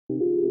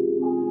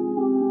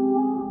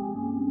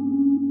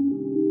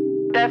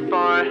that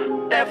far,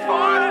 that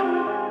far,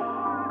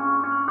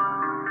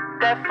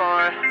 that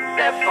far,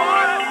 that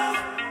far,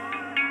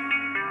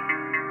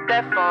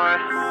 that far.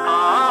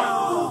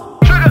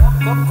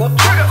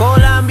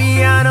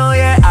 Colombiano,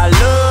 yeah, I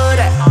love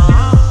that.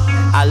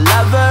 I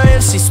love her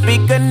if she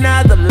speak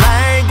another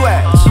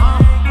language.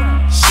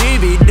 She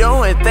be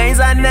doing things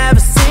I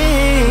never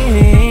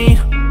seen.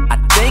 I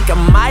think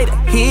I might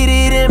have hit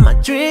it in my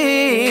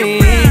dream.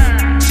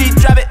 She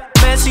drop it,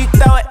 man, she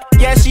throw it,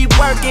 yeah, she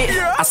work it.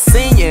 I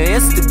seen your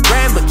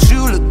Instagram, but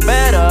you look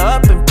better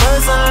up in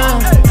person.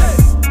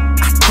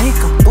 I think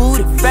her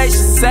booty face,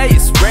 she say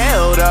it's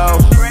real though.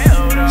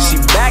 She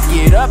back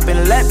it up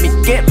and let me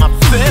get my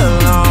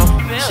feel on.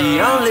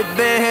 She only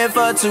been here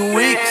for 2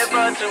 weeks.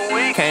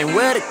 Came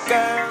with the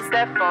girls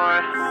that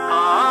far.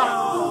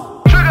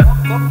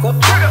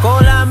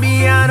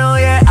 Colombiano,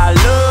 yeah, I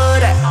love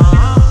that.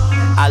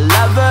 I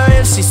love her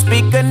if she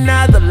speak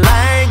another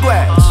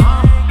language.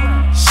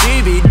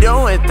 She be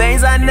doing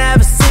things I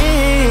never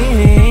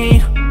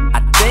seen.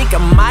 I think I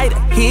might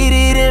have hit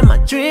it in my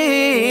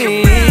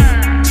dream.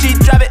 She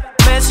drop it,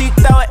 man, she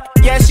throw it,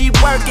 yeah, she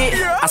work it.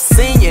 I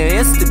seen your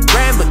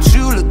Instagram, but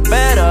you look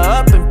better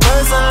up in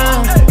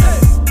person.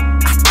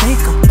 I think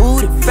her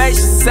booty face,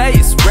 she say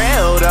it's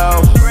real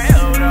though.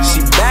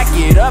 She back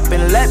it up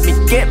and let me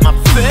get my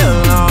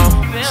feel on.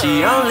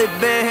 She only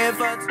been here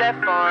for that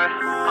far.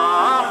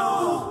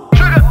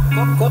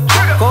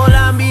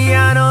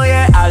 Colombiano,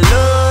 yeah, I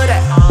love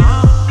that.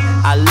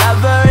 I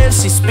love her if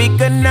she speak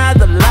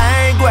another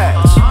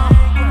language.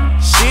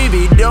 She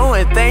be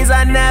doing things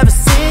I never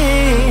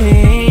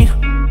seen.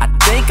 I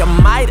think I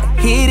might have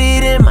hit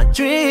it in my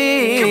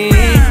dream.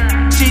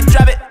 She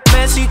drop it,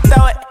 man, she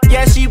throw it,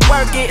 yeah, she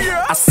work it.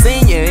 I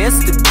seen your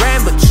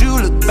Instagram, but you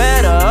look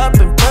better up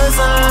in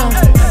person.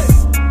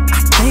 I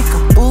think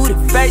her booty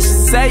face, she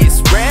say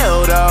it's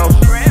real though.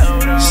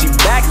 She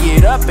back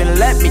it up and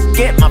let me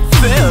get my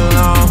feel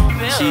on.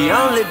 She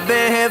only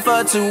been here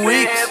for 2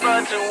 weeks.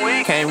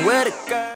 Came with a girl.